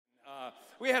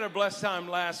We had a blessed time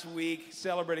last week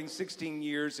celebrating 16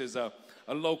 years as a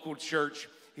local church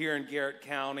here in Garrett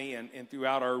County and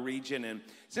throughout our region. And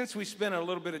since we spent a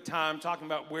little bit of time talking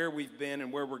about where we've been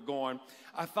and where we're going,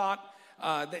 I thought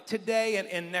that today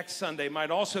and next Sunday might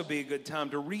also be a good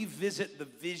time to revisit the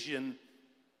vision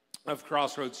of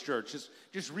Crossroads Church.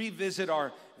 Just revisit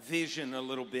our vision a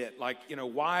little bit. Like,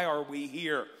 why are we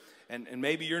here? And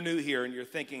maybe you're new here and you're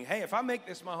thinking, hey, if I make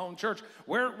this my home church,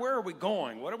 where are we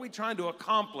going? What are we trying to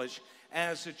accomplish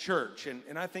as a church?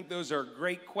 And I think those are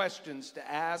great questions to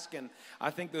ask, and I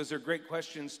think those are great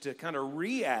questions to kind of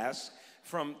re-ask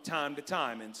from time to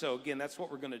time. And so, again, that's what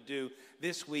we're going to do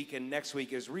this week and next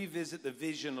week, is revisit the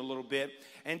vision a little bit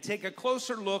and take a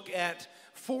closer look at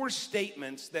 4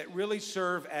 statements that really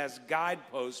serve as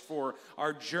guideposts for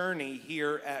our journey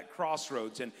here at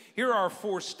Crossroads. And here are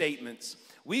 4 statements.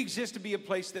 We exist to be a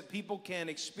place that people can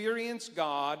experience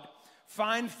God,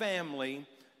 find family,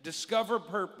 discover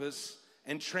purpose,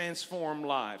 and transform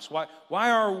lives. Why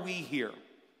are we here?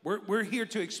 We're here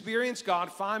to experience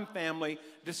God, find family,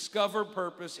 discover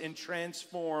purpose, and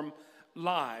transform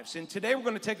lives. And today we're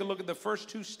going to take a look at the first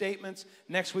 2 statements.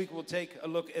 Next week we'll take a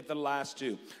look at the last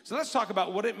 2. So let's talk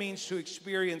about what it means to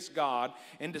experience God.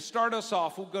 And to start us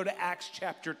off, we'll go to Acts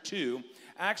chapter 2.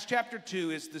 Acts chapter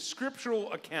 2 is the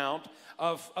scriptural account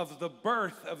of the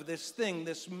birth of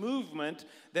this movement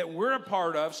that we're a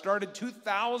part of, started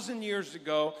 2,000 years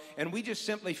ago, and we just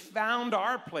simply found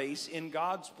our place in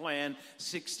God's plan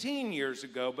 16 years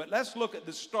ago. But let's look at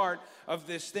the start of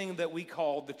this thing that we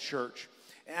call the church.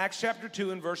 Acts chapter 2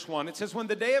 and verse 1, it says, when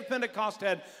the day of Pentecost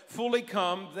had fully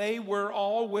come, they were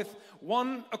all with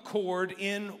one accord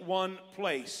in one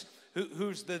place.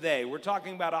 Who's the they? We're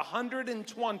talking about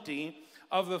 120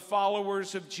 of the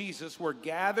followers of Jesus were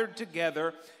gathered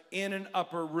together in an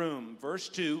upper room. Verse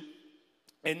 2,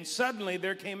 and suddenly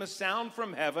there came a sound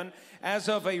from heaven as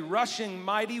of a rushing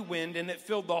mighty wind, and it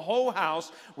filled the whole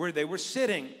house where they were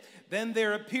sitting. Then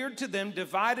there appeared to them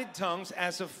divided tongues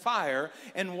as of fire,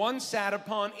 and one sat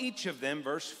upon each of them.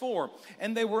 Verse 4,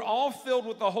 and they were all filled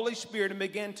with the Holy Spirit and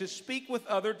began to speak with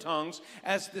other tongues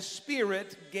as the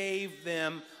Spirit gave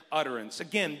them utterance.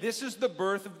 Again, this is the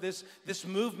birth of this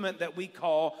movement that we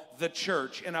call the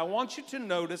church. And I want you to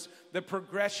notice the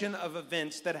progression of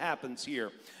events that happens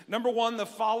here. Number 1, the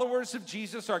followers of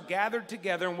Jesus are gathered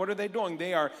together, and what are they doing?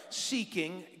 They are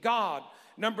seeking God.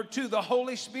 Number 2, the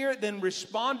Holy Spirit then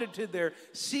responded to their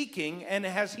seeking, and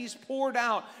as He's poured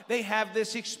out, they have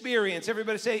this experience.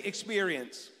 Everybody say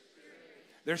experience.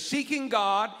 They're seeking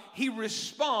God, He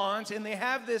responds, and they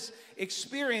have this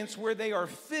experience where they are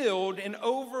filled and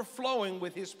overflowing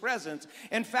with His presence.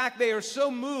 In fact, they are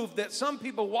so moved that some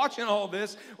people watching all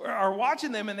this are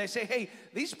watching them and they say, hey,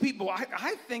 these people,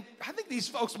 I think these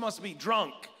folks must be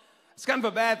drunk. It's kind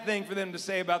of a bad thing for them to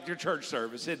say about your church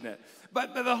service, isn't it?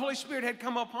 But the Holy Spirit had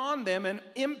come upon them and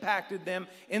impacted them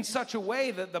in such a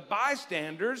way that the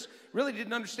bystanders really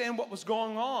didn't understand what was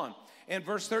going on. In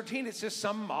verse 13, it says,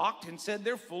 some mocked and said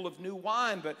they're full of new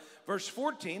wine. But verse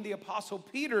 14, the apostle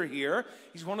Peter here,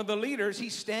 he's one of the leaders. He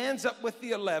stands up with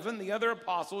the 11, the other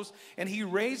apostles, and he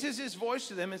raises his voice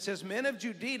to them and says, men of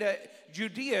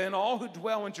Judea and all who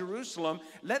dwell in Jerusalem,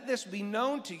 let this be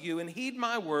known to you and heed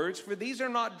my words, for these are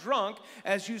not drunk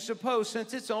as you suppose,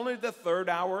 since it's only the 3rd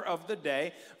hour of the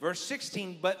day. Verse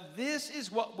 16, but this is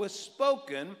what was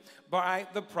spoken by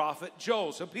the prophet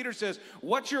Joel. So Peter says,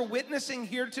 what you're witnessing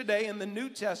here today in the New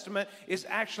Testament is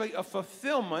actually a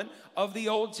fulfillment of the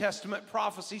Old Testament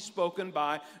prophecy spoken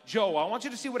by Joel. I want you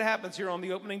to see what happens here on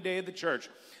the opening day of the church.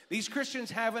 These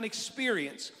Christians have an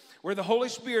experience where the Holy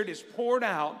Spirit is poured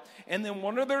out, and then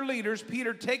one of their leaders,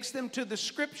 Peter, takes them to the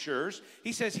scriptures.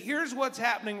 He says, here's what's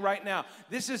happening right now.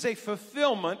 This is a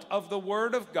fulfillment of the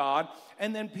word of God.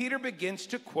 And then Peter begins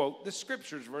to quote the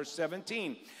scriptures, verse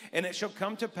 17. And it shall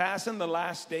come to pass in the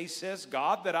last days, says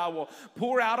God, that I will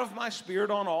pour out of my spirit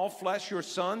on all flesh. Your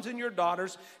sons and your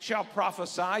daughters shall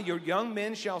prophesy. Your young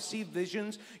men shall see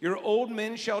visions. Your old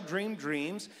men shall dream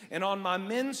dreams. And on my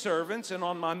men servants and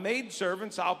on my maid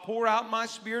servants I'll pour out my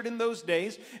spirit in those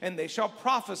days, and they shall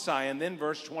prophesy. And then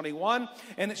verse 21,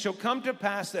 and it shall come to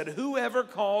pass that whoever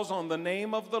calls on the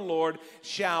name of the Lord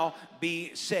shall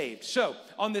be saved. So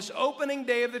on this opening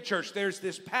day of the church, there's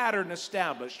this pattern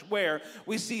established where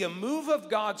we see a move of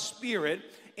God's Spirit,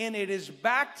 and it is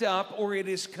backed up or it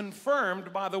is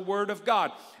confirmed by the Word of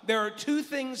God. There are 2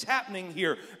 things happening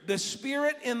here. The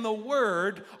Spirit and the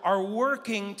Word are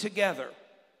working together.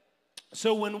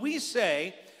 So when we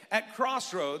say at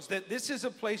Crossroads that this is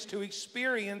a place to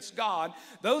experience God,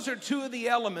 those are two of the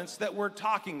elements that we're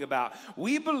talking about.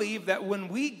 We believe that when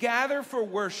we gather for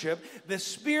worship, the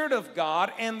Spirit of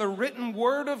God and the written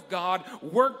Word of God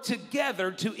work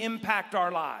together to impact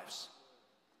our lives.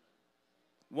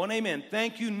 One amen.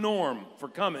 Thank you, Norm, for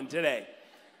coming today.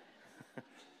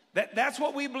 That's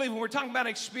what we believe when we're talking about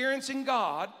experiencing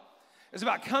God. It's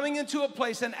about coming into a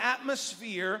place, an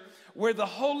atmosphere where the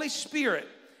Holy Spirit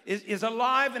is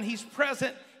alive and He's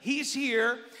present. He's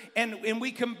here, and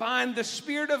we combine the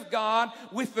Spirit of God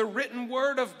with the written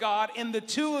Word of God, and the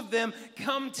two of them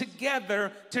come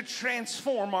together to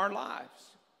transform our lives.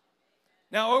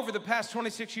 Now, over the past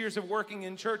 26 years of working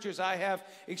in churches, I have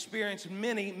experienced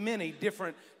many, many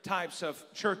different types of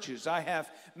churches. I have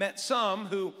met some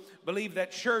who believe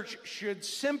that church should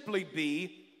simply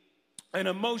be an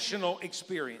emotional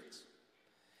experience.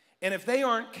 And if they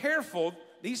aren't careful,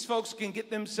 these folks can get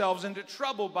themselves into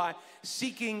trouble by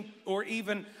seeking or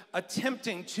even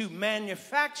attempting to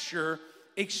manufacture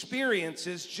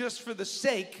experiences just for the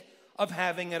sake of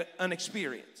having an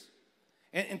experience.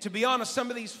 And to be honest, some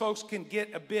of these folks can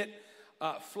get a bit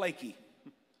flaky.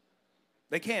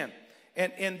 They can.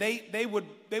 And they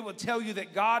would tell you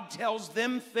that God tells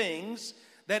them things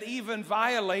that even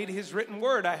violate His written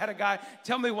word. I had a guy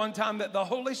tell me one time that the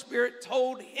Holy Spirit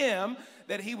told him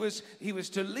that he was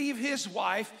to leave his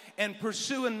wife and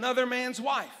pursue another man's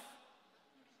wife.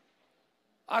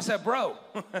 I said, bro,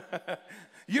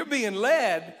 you're being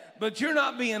led, but you're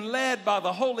not being led by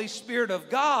the Holy Spirit of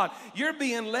God. You're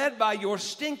being led by your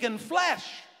stinking flesh.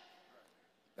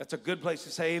 That's a good place to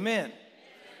say amen.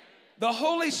 The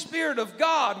Holy Spirit of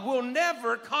God will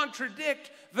never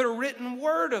contradict the written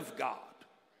word of God.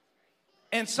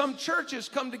 And some churches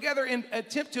come together and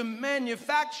attempt to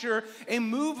manufacture a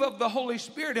move of the Holy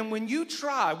Spirit. And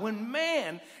when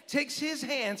man takes his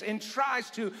hands and tries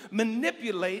to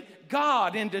manipulate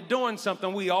God into doing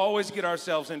something, we always get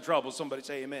ourselves in trouble. Somebody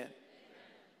say amen.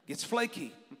 Gets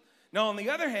flaky. Now, on the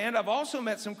other hand, I've also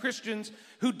met some Christians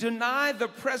who deny the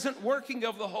present working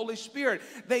of the Holy Spirit.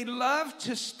 They love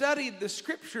to study the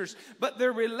scriptures, but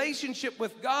their relationship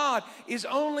with God is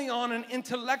only on an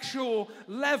intellectual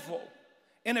level.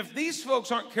 And if these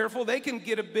folks aren't careful, they can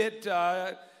get a bit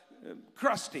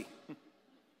crusty.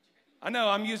 I know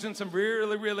I'm using some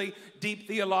really, really deep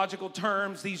theological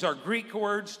terms. These are Greek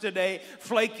words today,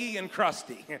 flaky and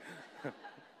crusty.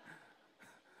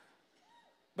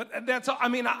 But that's all. I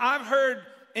mean, I've heard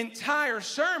entire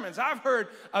sermons. I've heard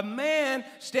a man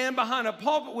stand behind a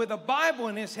pulpit with a Bible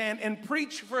in his hand and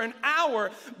preach for an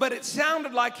hour, but it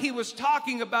sounded like he was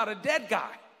talking about a dead guy.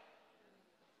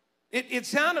 It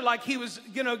sounded like he was,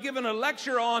 giving a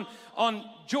lecture on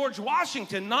George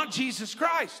Washington, not Jesus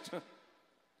Christ.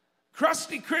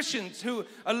 Crusty Christians who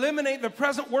eliminate the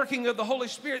present working of the Holy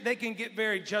Spirit, they can get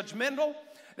very judgmental.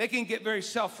 They can get very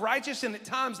self-righteous, and at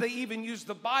times they even use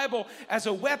the Bible as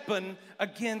a weapon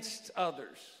against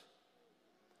others.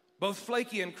 Both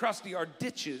flaky and crusty are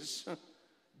ditches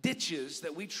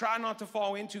that we try not to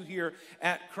fall into here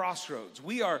at Crossroads.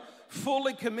 We are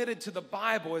fully committed to the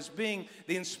Bible as being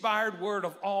the inspired word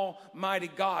of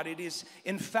Almighty God. It is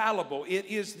infallible. It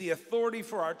is the authority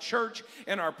for our church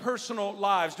and our personal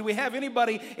lives. Do we have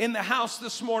anybody in the house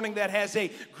this morning that has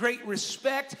a great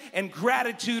respect and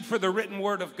gratitude for the written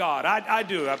word of God? I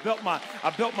do. I built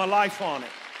my life on it.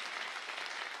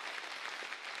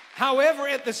 However,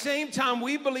 at the same time,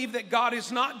 we believe that God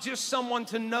is not just someone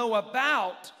to know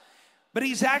about, but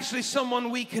He's actually someone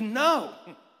we can know.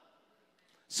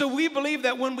 So we believe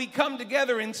that when we come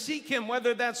together and seek Him,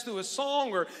 whether that's through a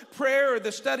song or prayer or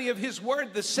the study of His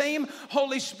Word, the same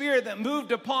Holy Spirit that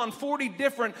moved upon 40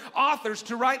 different authors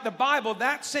to write the Bible,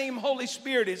 that same Holy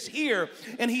Spirit is here,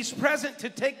 and He's present to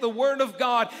take the Word of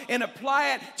God and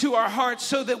apply it to our hearts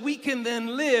so that we can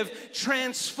then live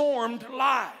transformed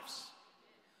lives.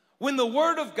 When the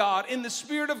Word of God and the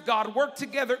Spirit of God work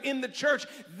together in the church,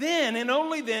 then and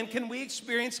only then can we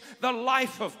experience the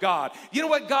life of God. You know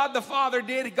what God the Father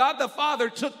did? God the Father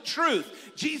took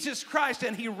truth, Jesus Christ,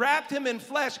 and He wrapped Him in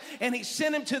flesh, and He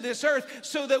sent Him to this earth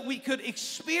so that we could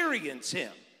experience Him.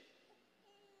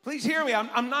 Please hear me.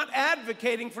 I'm not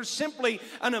advocating for simply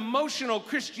an emotional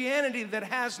Christianity that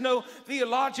has no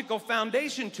theological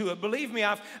foundation to it. Believe me,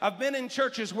 I've been in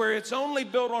churches where it's only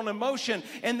built on emotion,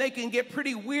 and they can get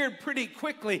pretty weird pretty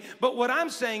quickly. But what I'm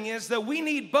saying is that we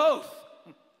need both.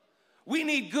 We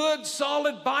need good,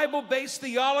 solid, Bible-based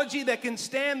theology that can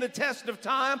stand the test of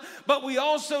time, but we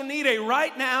also need a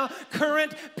right now,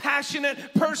 current, passionate,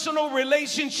 personal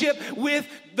relationship with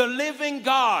the living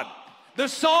God. The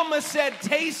psalmist said,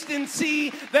 taste and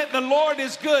see that the Lord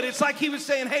is good. It's like he was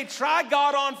saying, hey, try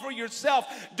God on for yourself.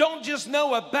 Don't just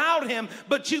know about him,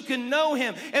 but you can know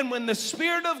him. And when the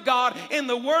Spirit of God and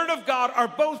the Word of God are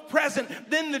both present,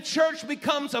 then the church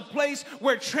becomes a place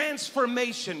where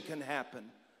transformation can happen.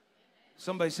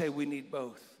 Somebody say, we need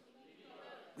both.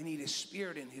 We need his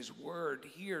Spirit and his Word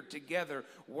here together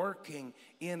working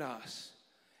in us.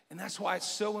 And that's why it's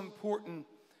so important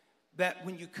that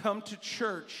when you come to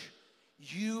church,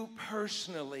 you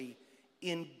personally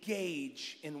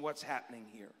engage in what's happening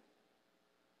here.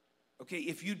 Okay,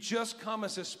 if you just come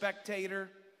as a spectator,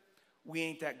 we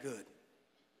ain't that good.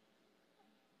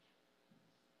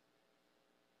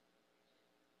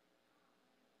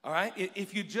 All right,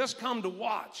 if you just come to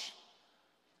watch,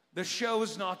 the show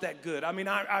is not that good. I mean,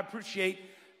 I appreciate,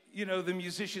 you know, the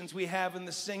musicians we have and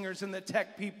the singers and the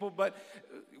tech people, but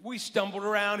we stumbled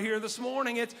around here this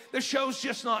morning. The show's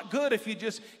just not good if you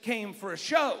just came for a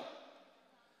show.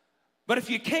 But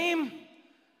if you came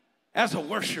as a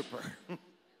worshiper,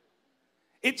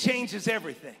 it changes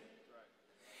everything.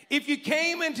 If you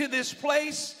came into this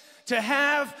place to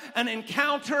have an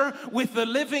encounter with the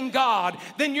living God,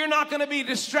 then you're not going to be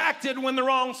distracted when the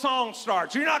wrong song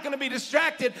starts. You're not going to be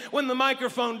distracted when the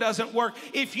microphone doesn't work.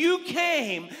 If you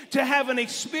came to have an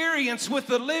experience with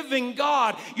the living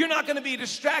God, you're not going to be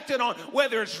distracted on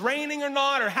whether it's raining or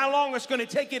not, or how long it's going to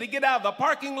take you to get out of the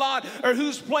parking lot, or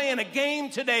who's playing a game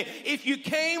today. If you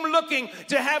came looking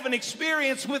to have an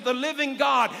experience with the living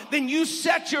God, then you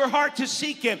set your heart to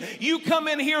seek him. You come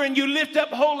in here and you lift up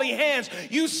holy hands.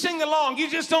 You sing along. You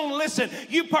just don't listen.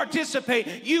 You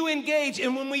participate. You engage.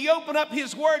 And when we open up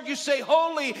his word, you say,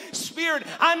 Holy Spirit,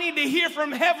 I need to hear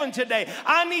from heaven today.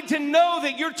 I need to know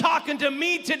that you're talking to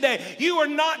me today. You are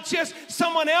not just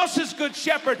someone else's good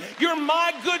shepherd. You're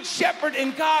my good shepherd.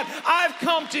 And God, I've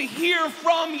come to hear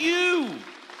from you.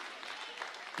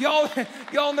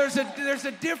 Y'all, there's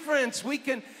a difference.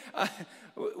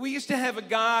 We used to have a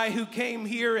guy who came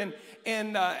here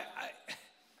and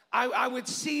I would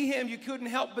see him. You couldn't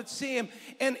help but see him.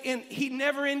 And he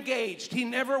never engaged. He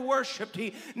never worshiped.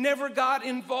 He never got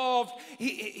involved.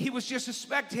 He was just a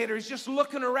spectator. He's just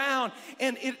looking around.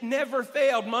 And it never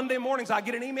failed. Monday mornings, I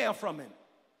get an email from him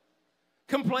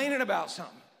complaining about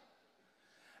something.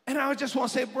 And I would just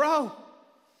want to say, bro,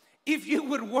 if you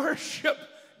would worship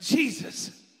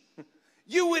Jesus,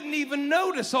 you wouldn't even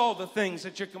notice all the things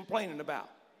that you're complaining about.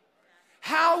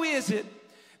 How is it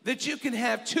that you can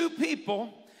have two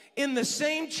people in the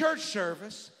same church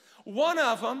service? One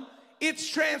of them,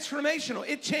 it's transformational.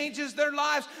 It changes their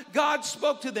lives. God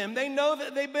spoke to them. They know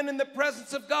that they've been in the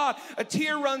presence of God. A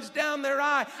tear runs down their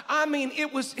eye. I mean,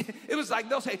 it was like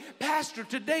they'll say, Pastor,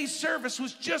 today's service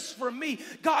was just for me.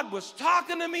 God was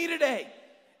talking to me today.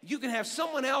 You can have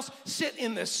someone else sit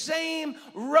in the same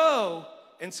row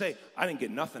and say, I didn't get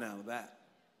nothing out of that.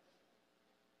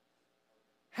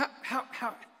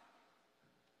 How?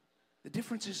 The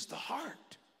difference is the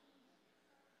heart.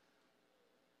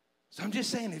 So I'm just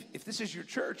saying, if this is your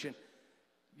church and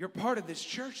you're part of this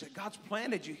church, that God's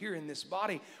planted you here in this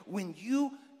body, when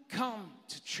you come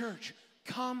to church,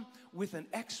 come with an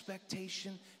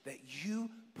expectation that you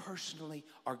personally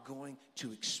are going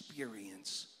to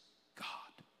experience God.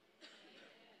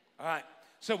 All right,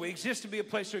 so we exist to be a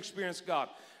place to experience God.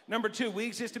 Number two, we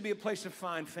exist to be a place to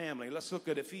find family. Let's look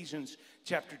at Ephesians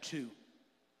chapter 2.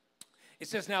 It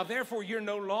says, now therefore you're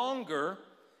no longer,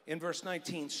 in verse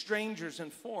 19, strangers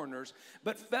and foreigners,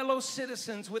 but fellow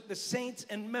citizens with the saints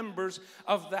and members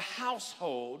of the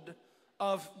household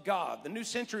of God. The New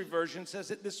Century Version says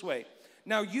it this way.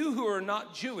 Now you who are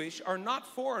not Jewish are not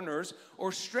foreigners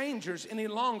or strangers any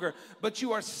longer, but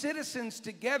you are citizens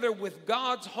together with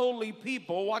God's holy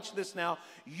people. Watch this now.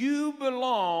 You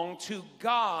belong to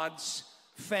God's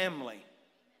family.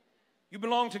 You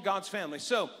belong to God's family.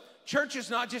 So, church is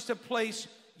not just a place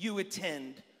you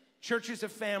attend. Church is a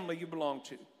family you belong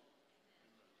to.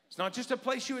 It's not just a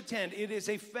place you attend. It is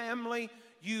a family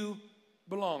you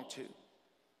belong to.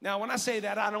 Now, when I say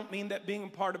that, I don't mean that being a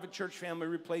part of a church family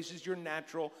replaces your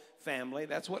natural family.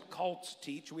 That's what cults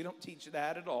teach. We don't teach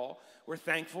that at all. We're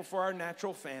thankful for our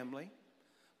natural family.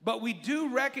 But we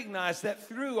do recognize that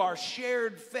through our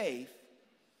shared faith,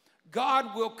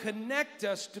 God will connect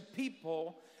us to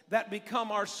people that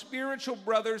become our spiritual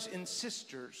brothers and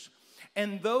sisters,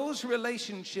 and those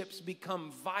relationships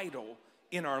become vital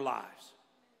in our lives.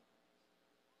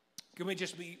 Can we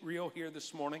just be real here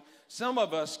this morning? Some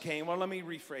of us came, well, let me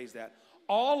rephrase that.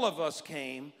 All of us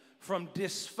came from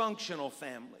dysfunctional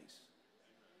families.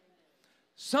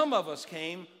 Some of us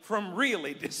came from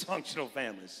really dysfunctional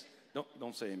families.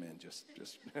 Don't say amen, just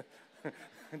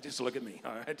look at me,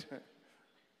 all right?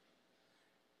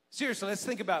 Seriously, let's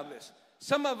think about this.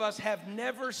 Some of us have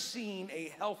never seen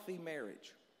a healthy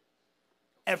marriage,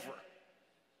 ever.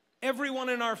 Everyone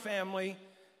in our family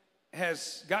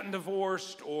has gotten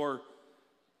divorced, or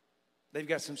they've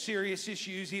got some serious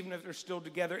issues, even if they're still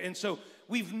together. And so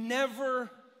we've never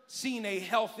seen a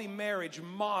healthy marriage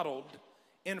modeled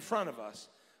in front of us.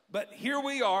 But here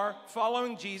we are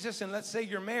following Jesus, and let's say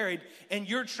you're married and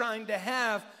you're trying to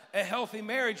have a healthy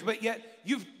marriage, but yet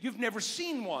you've never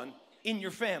seen one in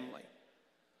your family.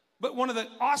 But one of the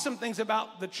awesome things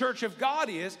about the church of God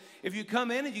is if you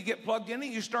come in and you get plugged in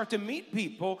and you start to meet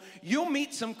people, you'll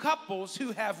meet some couples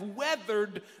who have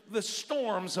weathered the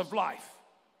storms of life.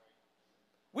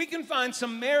 We can find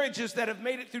some marriages that have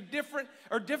made it through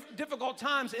difficult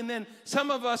times, and then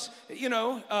some of us,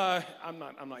 I'm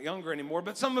not younger anymore,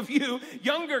 but some of you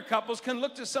younger couples can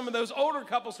look to some of those older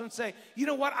couples and say, you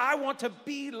know what, I want to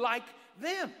be like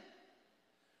them.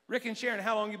 Rick and Sharon,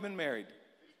 how long have you been married?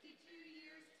 52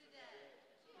 years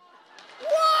today.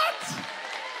 What?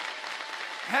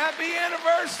 Happy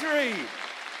anniversary.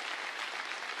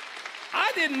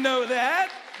 I didn't know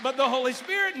that, but the Holy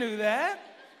Spirit knew that.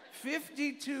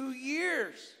 52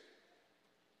 years.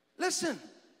 Listen,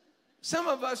 some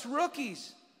of us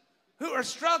rookies who are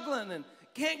struggling and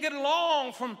can't get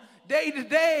along from day to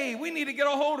day, we need to get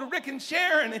a hold of Rick and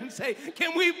Sharon and say,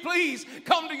 can we please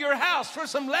come to your house for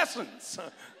some lessons?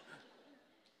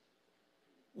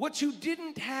 What you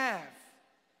didn't have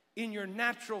in your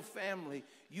natural family,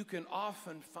 you can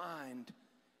often find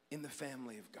in the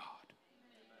family of God.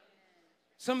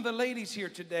 Some of the ladies here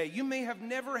today, you may have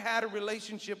never had a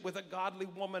relationship with a godly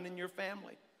woman in your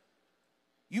family.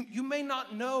 You may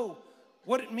not know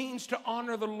what it means to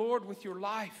honor the Lord with your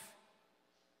life.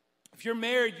 If you're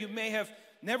married, you may have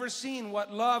never seen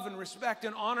what love and respect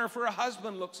and honor for a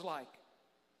husband looks like.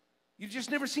 You've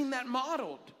just never seen that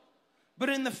modeled. But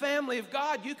in the family of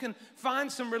God, you can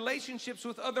find some relationships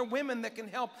with other women that can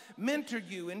help mentor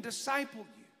you and disciple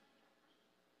you.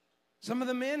 Some of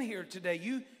the men here today,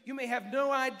 you may have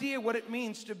no idea what it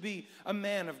means to be a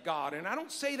man of God. And I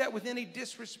don't say that with any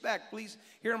disrespect. Please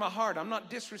hear my heart. I'm not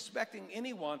disrespecting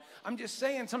anyone. I'm just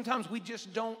saying sometimes we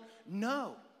just don't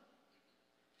know.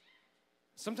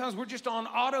 Sometimes we're just on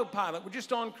autopilot. We're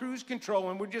just on cruise control,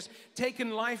 and we're just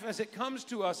taking life as it comes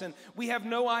to us. And we have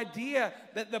no idea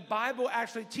that the Bible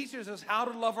actually teaches us how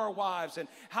to love our wives and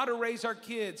how to raise our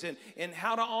kids and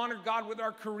how to honor God with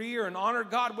our career and honor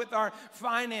God with our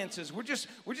finances. We're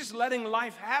just letting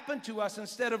life happen to us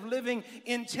instead of living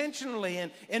intentionally.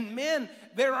 And men,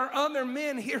 there are other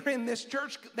men here in this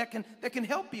church that can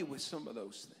help you with some of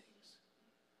those things.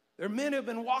 There are men who have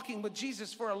been walking with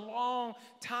Jesus for a long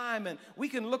time, and we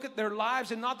can look at their lives,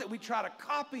 and not that we try to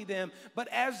copy them, but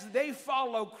as they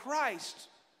follow Christ,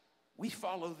 we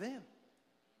follow them.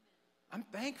 I'm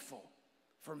thankful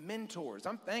for mentors.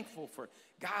 I'm thankful for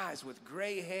guys with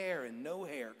gray hair and no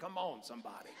hair. Come on,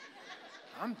 somebody.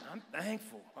 I'm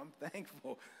thankful. I'm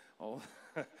thankful. Oh,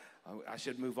 I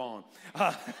should move on.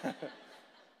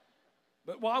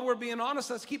 But while we're being honest,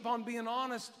 let's keep on being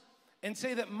honest and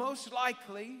say that most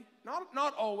likely,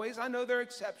 not always, I know there are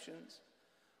exceptions,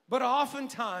 but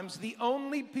oftentimes the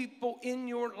only people in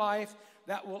your life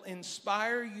that will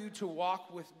inspire you to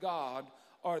walk with God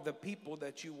are the people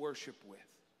that you worship with.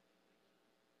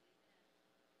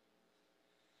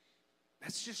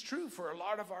 That's just true for a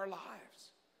lot of our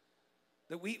lives.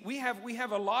 That we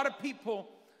have a lot of people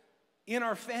in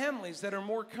our families that are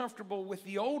more comfortable with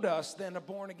the old us than a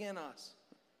born-again us.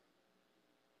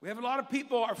 We have a lot of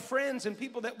people, our friends and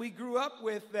people that we grew up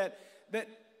with that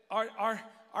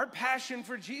our passion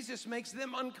for Jesus makes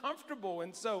them uncomfortable.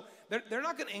 And so they're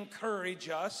not going to encourage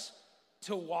us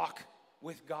to walk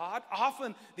with God.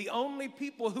 Often the only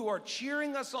people who are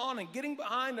cheering us on and getting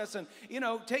behind us and,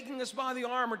 taking us by the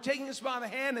arm or taking us by the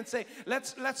hand and say,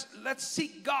 let's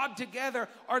seek God together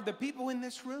are the people in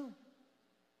this room.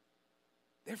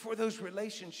 Therefore, those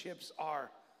relationships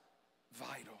are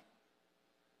vital.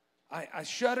 I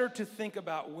shudder to think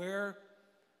about where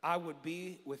I would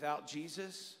be without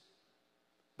Jesus,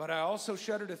 but I also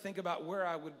shudder to think about where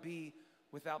I would be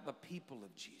without the people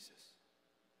of Jesus.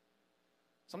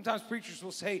 Sometimes preachers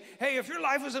will say, hey, if your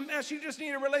life is a mess, you just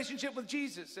need a relationship with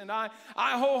Jesus. And I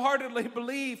wholeheartedly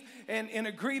believe and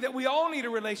agree that we all need a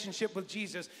relationship with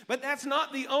Jesus. But that's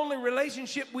not the only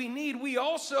relationship we need. We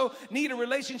also need a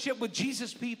relationship with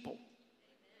Jesus' people.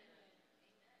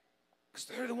 Because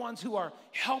they're the ones who are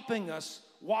helping us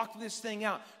walk this thing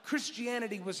out.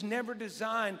 Christianity was never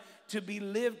designed to be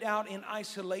lived out in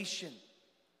isolation.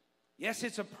 Yes,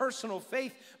 it's a personal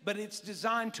faith, but it's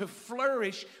designed to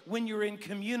flourish when you're in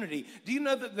community. Do you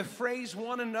know that the phrase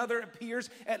one another appears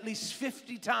at least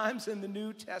 50 times in the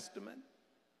New Testament?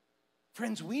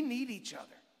 Friends, we need each other.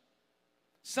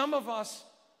 Some of us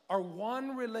are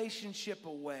one relationship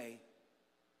away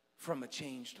from a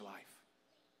changed life.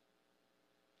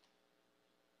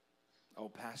 Oh,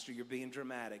 Pastor, you're being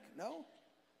dramatic. No,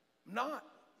 I'm not.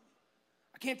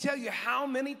 I can't tell you how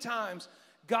many times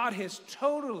God has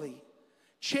totally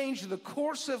changed the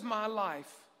course of my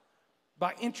life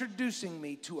by introducing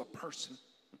me to a person.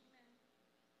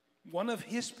 One of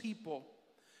his people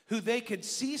who they could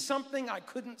see something I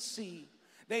couldn't see.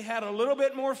 They had a little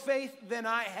bit more faith than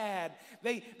I had.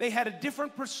 They had a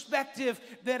different perspective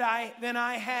than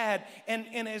I had.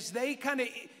 And as they kind of,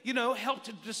 helped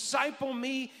to disciple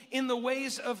me in the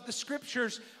ways of the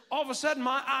scriptures, all of a sudden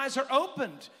my eyes are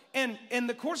opened. And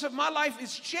the course of my life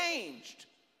is changed.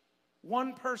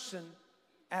 One person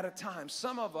at a time.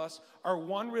 Some of us are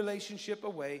one relationship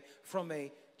away from a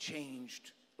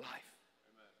changed life.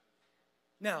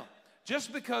 Amen. Now,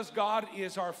 just because God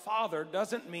is our Father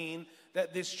doesn't mean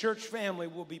that this church family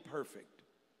will be perfect.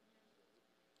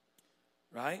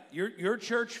 Right? Your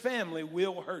church family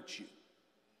will hurt you.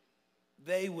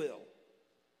 They will.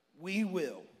 We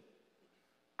will.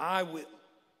 I will.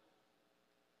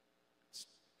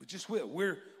 We just will.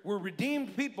 We're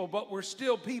redeemed people, but we're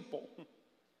still people.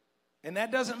 And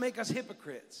that doesn't make us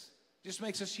hypocrites. It just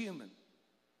makes us human.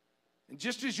 And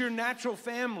just as your natural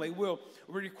family will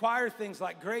require things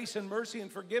like grace and mercy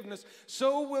and forgiveness,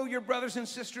 so will your brothers and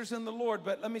sisters in the Lord.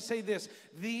 But let me say this,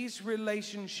 these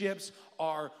relationships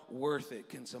are worth it.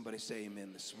 Can somebody say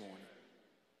amen this morning?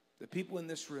 The people in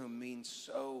this room mean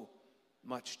so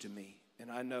much to me. And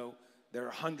I know there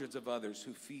are hundreds of others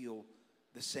who feel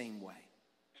the same way.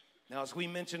 Now, as we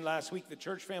mentioned last week, the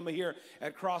church family here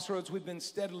at Crossroads, we've been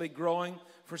steadily growing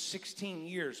for 16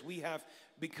 years. We have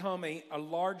become a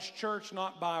large church,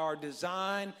 not by our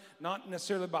design, not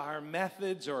necessarily by our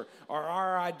methods or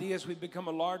our ideas. We've become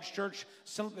a large church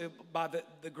simply by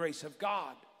the grace of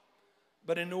God.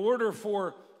 But in order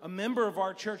for a member of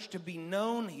our church to be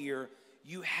known here,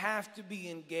 you have to be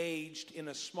engaged in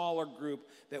a smaller group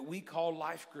that we call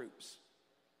life groups.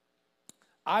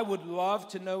 I would love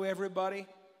to know everybody.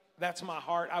 That's my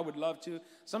heart. I would love to.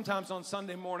 Sometimes on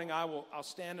Sunday morning, I'll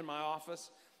stand in my office,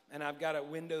 and I've got a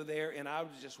window there, and I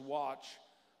would just watch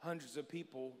hundreds of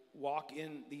people walk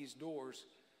in these doors,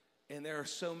 and there are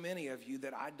so many of you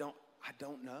that I don't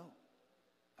know.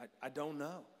 I don't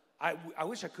know. I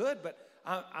wish I could, but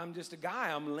I'm just a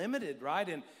guy. I'm limited, right?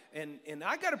 And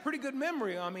I got a pretty good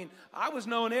memory. I mean, I was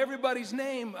knowing everybody's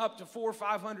name up to 400 or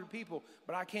 500 people,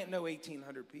 but I can't know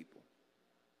 1,800 people.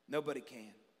 Nobody can.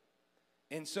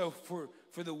 And so for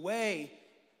the way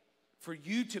for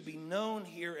you to be known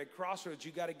here at Crossroads,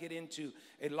 you got to get into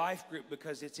a life group,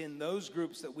 because it's in those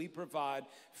groups that we provide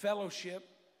fellowship,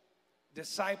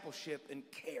 discipleship, and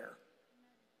care.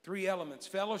 3 elements.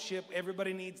 Fellowship,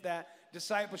 everybody needs that.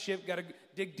 Discipleship, got to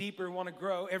dig deeper, want to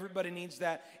grow. Everybody needs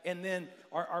that. And then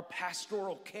our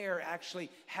pastoral care actually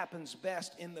happens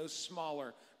best in those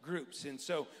smaller groups. And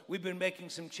so we've been making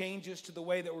some changes to the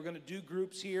way that we're going to do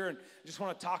groups here, and I just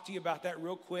want to talk to you about that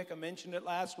real quick. I mentioned it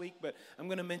last week, but I'm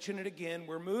going to mention it again.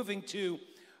 We're moving to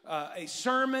a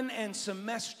sermon and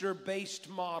semester-based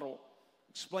model.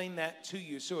 Explain that to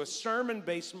you. So a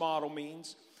sermon-based model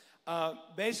means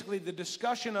basically the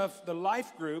discussion of the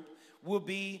life group will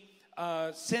be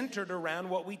centered around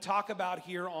what we talk about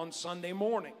here on Sunday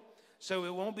morning. So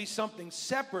it won't be something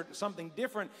separate, something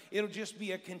different. It'll just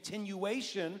be a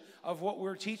continuation of what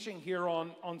we're teaching here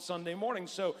on Sunday morning.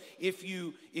 So if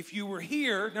you were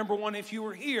here, number one, if you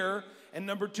were here, and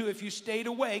number two, if you stayed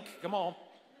awake, come on,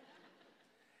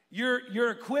 you're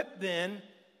equipped then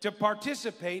to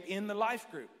participate in the life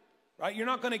group. Right? You're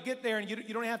not going to get there and you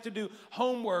don't have to do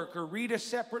homework or read a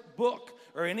separate book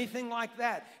or anything like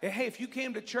that. Hey, if you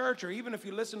came to church, or even if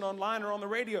you listened online or on the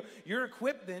radio, you're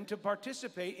equipped then to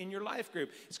participate in your life group.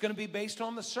 It's going to be based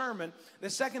on the sermon. The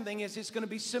second thing is it's going to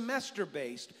be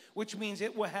semester-based, which means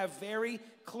it will have very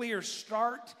clear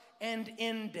start and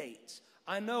end dates.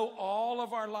 I know all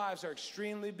of our lives are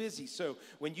extremely busy. So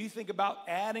when you think about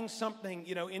adding something,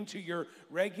 into your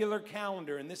regular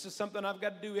calendar, and this is something I've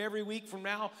got to do every week from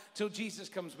now till Jesus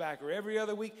comes back, or every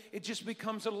other week, it just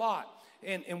becomes a lot.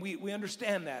 And we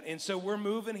understand that. And so we're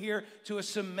moving here to a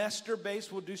semester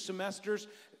base. We'll do semesters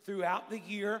throughout the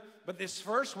year. But this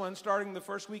first one, starting the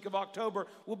first week of October,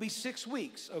 will be 6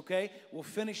 weeks, okay? We'll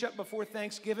finish up before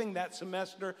Thanksgiving. That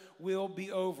semester will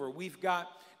be over. We've got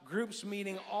groups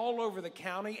meeting all over the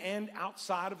county and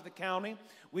outside of the county.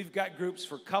 We've got groups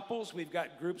for couples. We've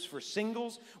got groups for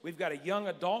singles. We've got a young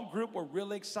adult group we're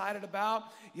really excited about.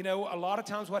 You know, a lot of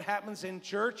times what happens in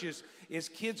church is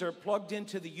kids are plugged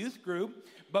into the youth group,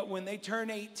 but when they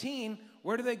turn 18,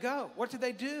 where do they go? What do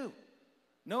they do?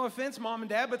 No offense, Mom and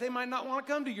Dad, but they might not want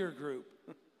to come to your group.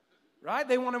 Right?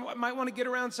 They might want to get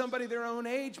around somebody their own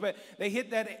age, but they hit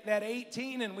that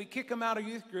 18 and we kick them out of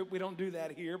youth group. We don't do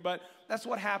that here, but that's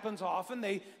what happens often.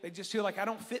 They just feel like, I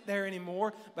don't fit there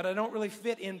anymore, but I don't really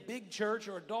fit in big church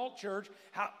or adult church.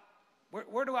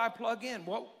 Where do I plug in?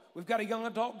 Well, we've got a young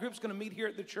adult group that's going to meet here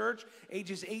at the church,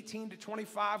 ages 18 to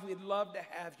 25. We'd love to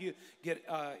have you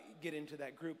get into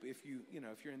that group if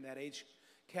you're in that age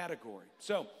category.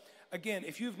 So, again,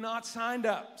 if you've not signed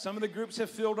up, some of the groups have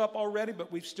filled up already, but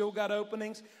we've still got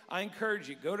openings. I encourage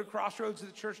you, go to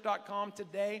crossroadsofthechurch.com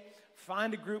today,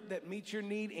 find a group that meets your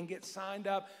need and get signed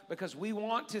up, because we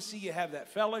want to see you have that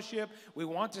fellowship. We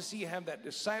want to see you have that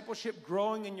discipleship,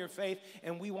 growing in your faith,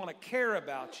 and we want to care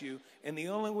about you. And the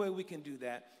only way we can do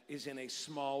that is in a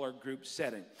smaller group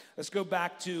setting. Let's go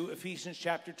back to Ephesians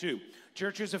chapter 2.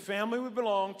 Church is a family we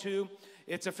belong to.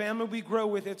 It's a family we grow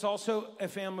with. It's also a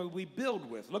family we build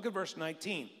with. Look at verse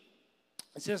 19.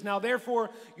 It says, now therefore,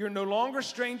 you're no longer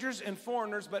strangers and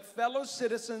foreigners, but fellow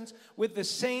citizens with the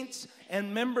saints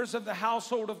and members of the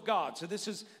household of God. So this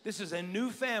is a new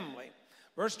family.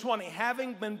 Verse 20,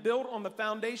 having been built on the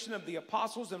foundation of the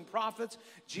apostles and prophets,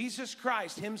 Jesus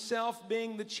Christ himself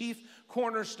being the chief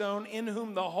cornerstone, in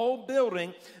whom the whole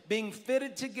building, being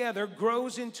fitted together,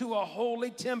 grows into a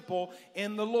holy temple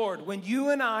in the Lord. When you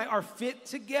and I are fit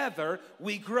together,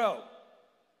 we grow.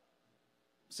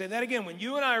 Say that again. When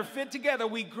you and I are fit together,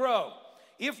 we grow.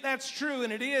 If that's true,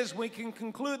 and it is, we can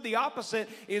conclude the opposite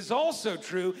is also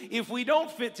true. If we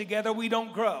don't fit together, we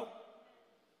don't grow.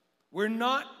 We're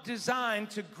not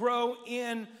designed to grow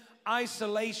in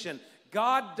isolation.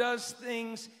 God does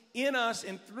things in us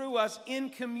and through us in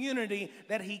community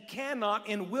that he cannot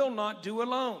and will not do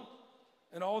alone.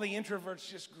 And all the introverts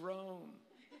just groan.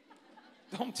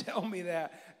 Don't tell me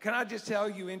that. Can I just tell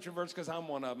you introverts, because I'm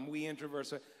one of them, we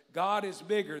introverts, God is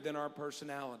bigger than our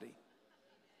personality.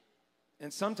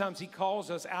 And sometimes he calls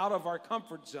us out of our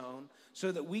comfort zone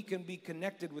so that we can be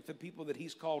connected with the people that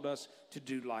he's called us to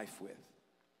do life with.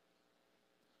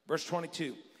 Verse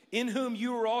 22, in whom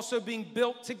you are also being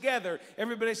built together.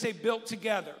 Everybody say built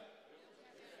together.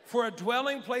 For a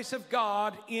dwelling place of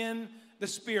God in the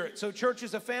Spirit. So church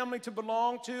is a family to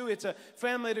belong to. It's a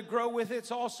family to grow with.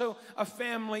 It's also a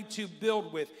family to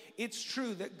build with. It's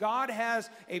true that God has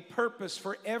a purpose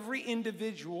for every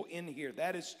individual in here.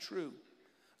 That is true.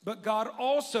 But God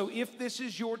also, if this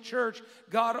is your church,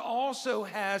 God also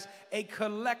has a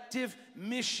collective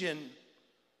mission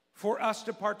for us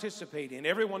to participate in,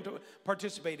 everyone to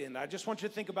participate in. I just want you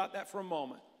to think about that for a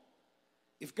moment.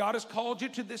 If God has called you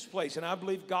to this place, and I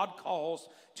believe God calls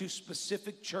to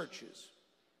specific churches,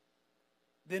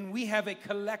 then we have a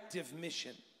collective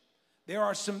mission. There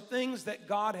are some things that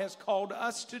God has called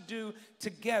us to do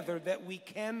together that we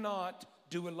cannot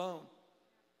do alone.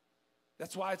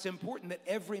 That's why it's important that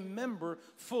every member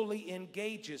fully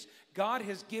engages. God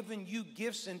has given you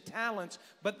gifts and talents,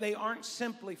 but they aren't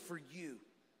simply for you.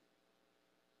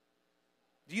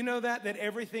 Do you know that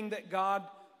everything that God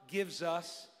gives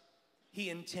us, he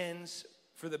intends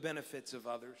for the benefits of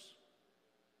others?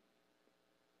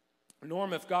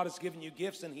 Norm, if God has given you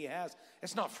gifts, and he has,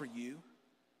 it's not for you.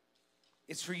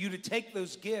 It's for you to take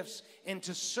those gifts and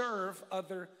to serve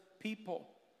other people.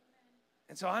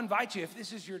 And so I invite you, if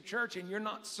this is your church and you're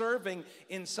not serving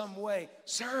in some way,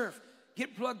 serve.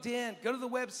 Get plugged in. Go to the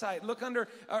website. Look under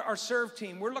our serve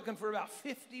team. We're looking for about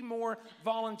 50 more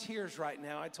volunteers right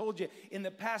now. I told you, in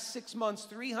the past 6 months,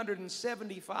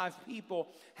 375 people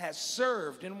has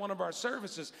served in one of our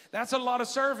services. That's a lot of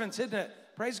servants, isn't it?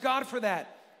 Praise God for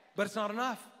that. But it's not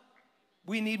enough.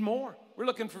 We need more. We're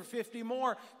looking for 50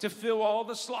 more to fill all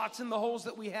the slots and the holes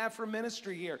that we have for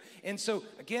ministry here. And so,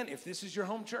 again, if this is your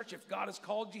home church, if God has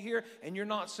called you here and you're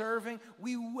not serving,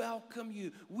 we welcome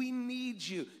you. We need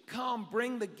you. Come,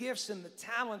 bring the gifts and the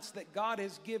talents that God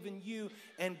has given you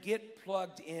and get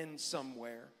plugged in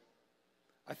somewhere.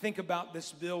 I think about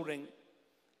this building,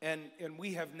 and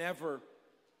we've never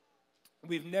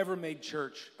made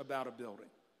church about a building.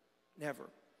 Never.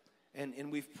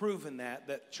 And we've proven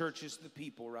that church is the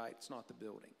people, right? It's not the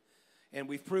building. And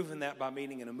we've proven that by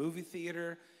meeting in a movie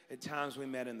theater. At times we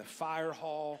met in the fire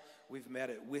hall. We've met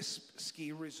at Wisp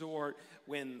Ski Resort.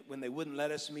 When they wouldn't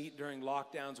let us meet during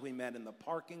lockdowns, we met in the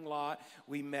parking lot.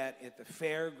 We met at the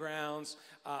fairgrounds.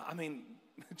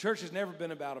 church has never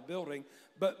been about a building,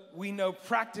 but we know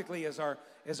practically as our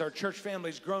church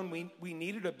family's grown, we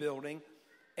needed a building.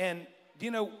 And,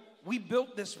 we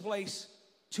built this place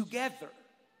together.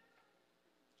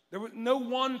 There was no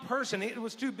one person. It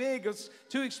was too big. It was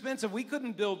too expensive. We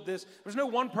couldn't build this. There was no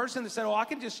one person that said, I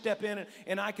can just step in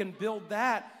and I can build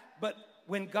that. But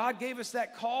when God gave us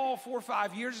that call 4 or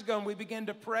 5 years ago and we began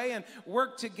to pray and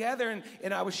work together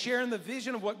and I was sharing the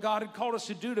vision of what God had called us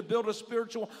to do to build a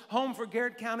spiritual home for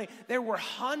Garrett County, there were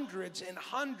hundreds and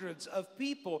hundreds of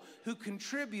people who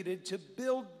contributed to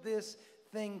build this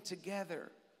thing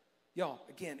together. Y'all,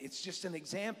 again, it's just an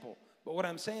example. But what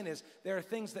I'm saying is there are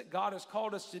things that God has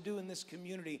called us to do in this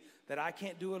community that I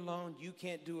can't do alone, you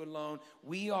can't do alone.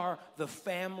 We are the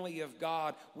family of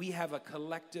God. We have a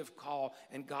collective call,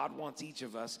 and God wants each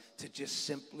of us to just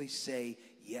simply say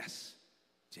yes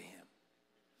to Him.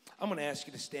 I'm going to ask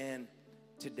you to stand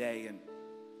today, and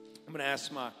I'm going to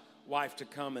ask my wife to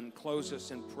come and close us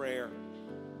in prayer.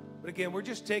 But again, we're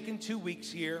just taking 2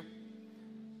 weeks here,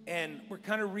 and we're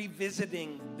kind of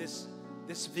revisiting this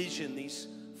vision, these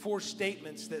 4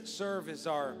 statements that serve as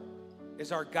our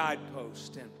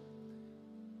guidepost. And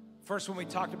first one we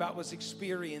talked about was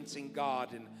experiencing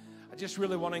God. And I just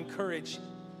really want to encourage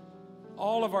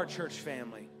all of our church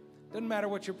family. Doesn't matter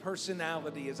what your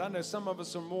personality is. I know some of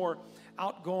us are more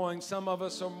outgoing. Some of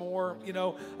us are more,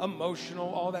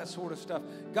 emotional, all that sort of stuff.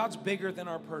 God's bigger than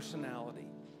our personality.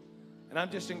 And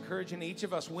I'm just encouraging each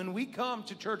of us, when we come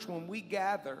to church, when we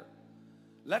gather,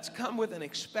 let's come with an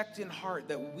expectant heart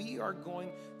that we are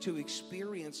going to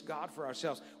experience God for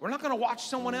ourselves. We're not going to watch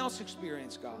someone else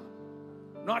experience God.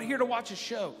 We're not here to watch a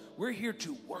show. We're here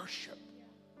to worship.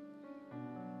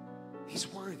 He's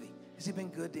worthy. Has He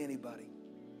been good to anybody?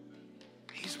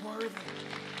 He's worthy.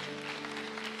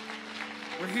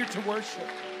 We're here to worship.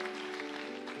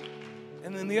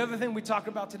 And then the other thing we talked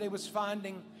about today was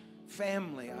finding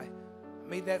family. I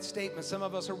made that statement. Some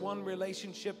of us are one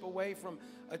relationship away from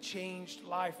a changed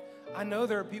life. I know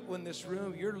there are people in this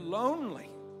room, you're lonely.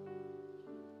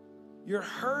 You're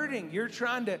hurting. You're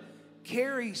trying to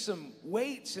carry some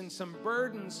weights and some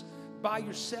burdens by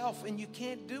yourself, and you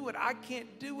can't do it. I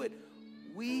can't do it.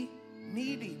 We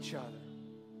need each other.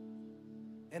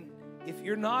 And if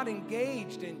you're not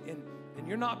engaged and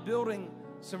you're not building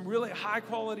some really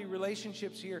high-quality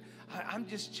relationships here, I'm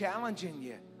just challenging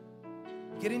you.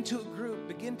 Get into a group.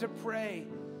 Begin to pray.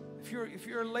 If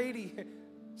you're a lady,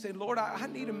 say, Lord, I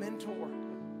need a mentor.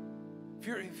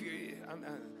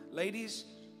 Ladies,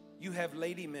 you have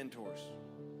lady mentors.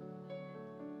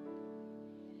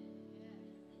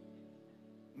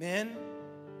 Men,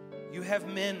 you have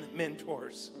men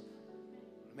mentors.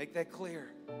 Make that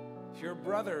clear. If you're a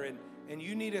brother and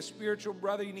you need a spiritual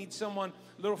brother, you need someone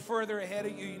a little further ahead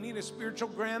of you, you need a spiritual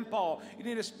grandpa, you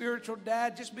need a spiritual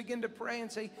dad, just begin to pray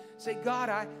and say,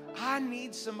 God, I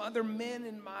need some other men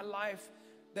in my life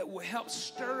that will help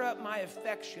stir up my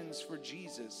affections for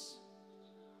Jesus.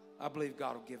 I believe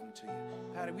God will give them to you.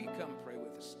 Patty, will you come pray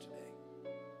with us today?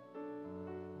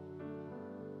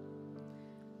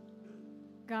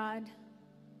 God,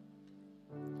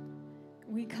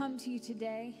 we come to you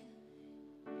today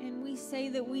and we say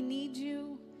that we need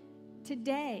you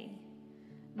today.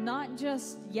 Not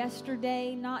just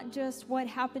yesterday, not just what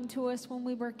happened to us when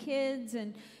we were kids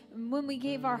and when we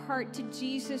gave our heart to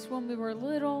Jesus when we were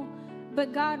little.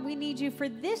 But God, we need you for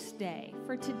this day,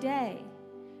 for today.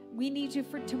 We need you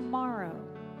for tomorrow.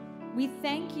 We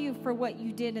thank you for what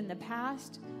you did in the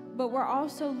past, but we're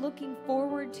also looking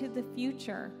forward to the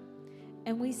future.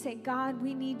 And we say, God,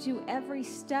 we need you every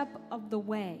step of the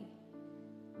way.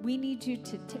 We need you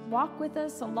to walk with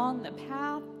us along the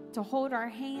path, to hold our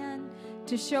hand,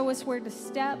 to show us where to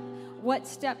step, what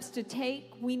steps to take.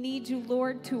 We need you,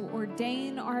 Lord, to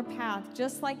ordain our path,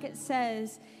 just like it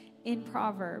says in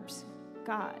Proverbs.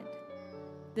 God,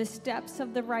 the steps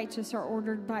of the righteous are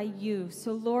ordered by you.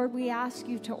 So, Lord, we ask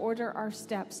you to order our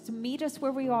steps, to meet us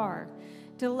where we are,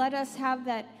 to let us have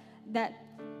that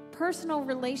personal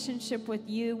relationship with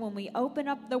you. When we open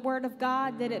up the Word of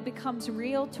God, that it becomes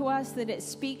real to us, that it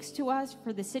speaks to us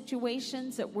for the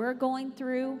situations that we're going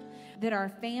through, that our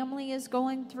family is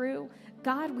going through.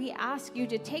 God, we ask you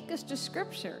to take us to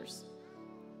scriptures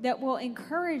that will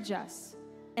encourage us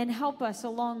and help us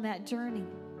along that journey.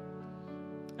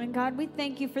 And God, we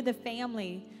thank you for the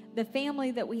family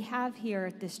that we have here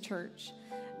at this church.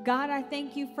 God, I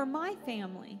thank you for my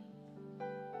family,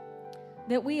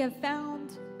 that we have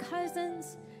found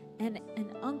cousins and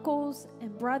uncles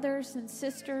and brothers and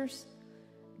sisters,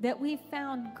 that we've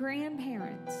found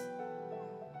grandparents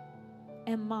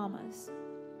and mamas.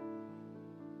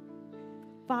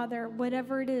 Father,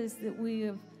 whatever it is that we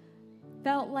have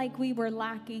felt like we were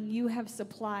lacking, you have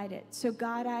supplied it. So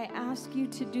God, I ask you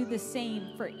to do the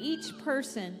same for each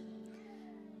person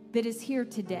that is here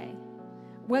today.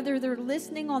 Whether they're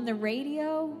listening on the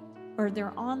radio or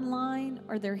they're online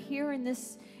or they're here in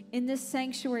this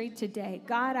sanctuary today.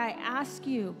 God, I ask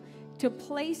you to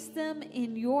place them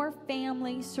in your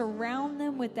family, surround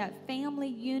them with that family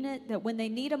unit that when they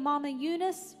need a Mama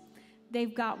Eunice,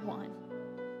 they've got one.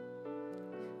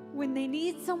 When they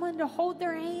need someone to hold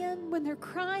their hand, when they're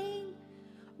crying,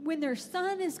 when their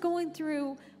son is going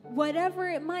through whatever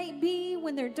it might be,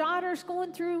 when their daughter's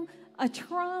going through a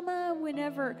trauma,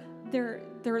 whenever their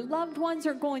loved ones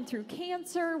are going through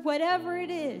cancer, whatever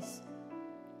it is,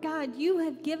 God, you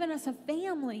have given us a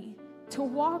family to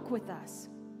walk with us.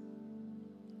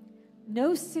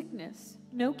 No sickness,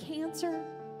 no cancer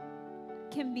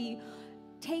can be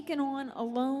taken on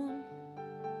alone.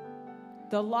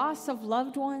 The loss of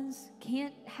loved ones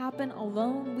can't happen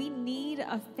alone. We need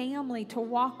a family to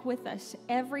walk with us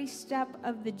every step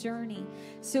of the journey.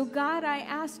 So God, I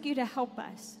ask you to help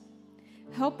us.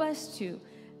 Help us to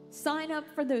sign up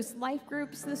for those life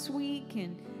groups this week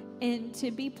and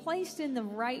to be placed in the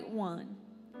right one.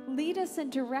 Lead us and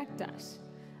direct us.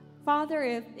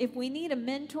 Father, if we need a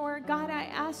mentor, God, I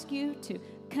ask you to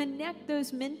connect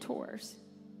those mentors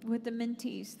with the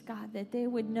mentees, God, that they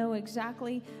would know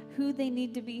exactly who they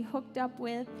need to be hooked up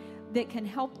with that can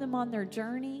help them on their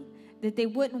journey, that they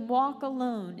wouldn't walk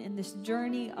alone in this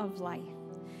journey of life.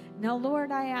 Now,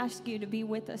 Lord, I ask you to be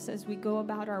with us as we go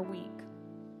about our week.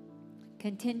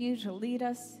 Continue to lead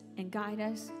us and guide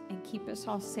us and keep us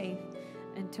all safe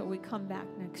until we come back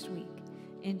next week.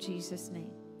 In Jesus'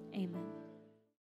 name, amen.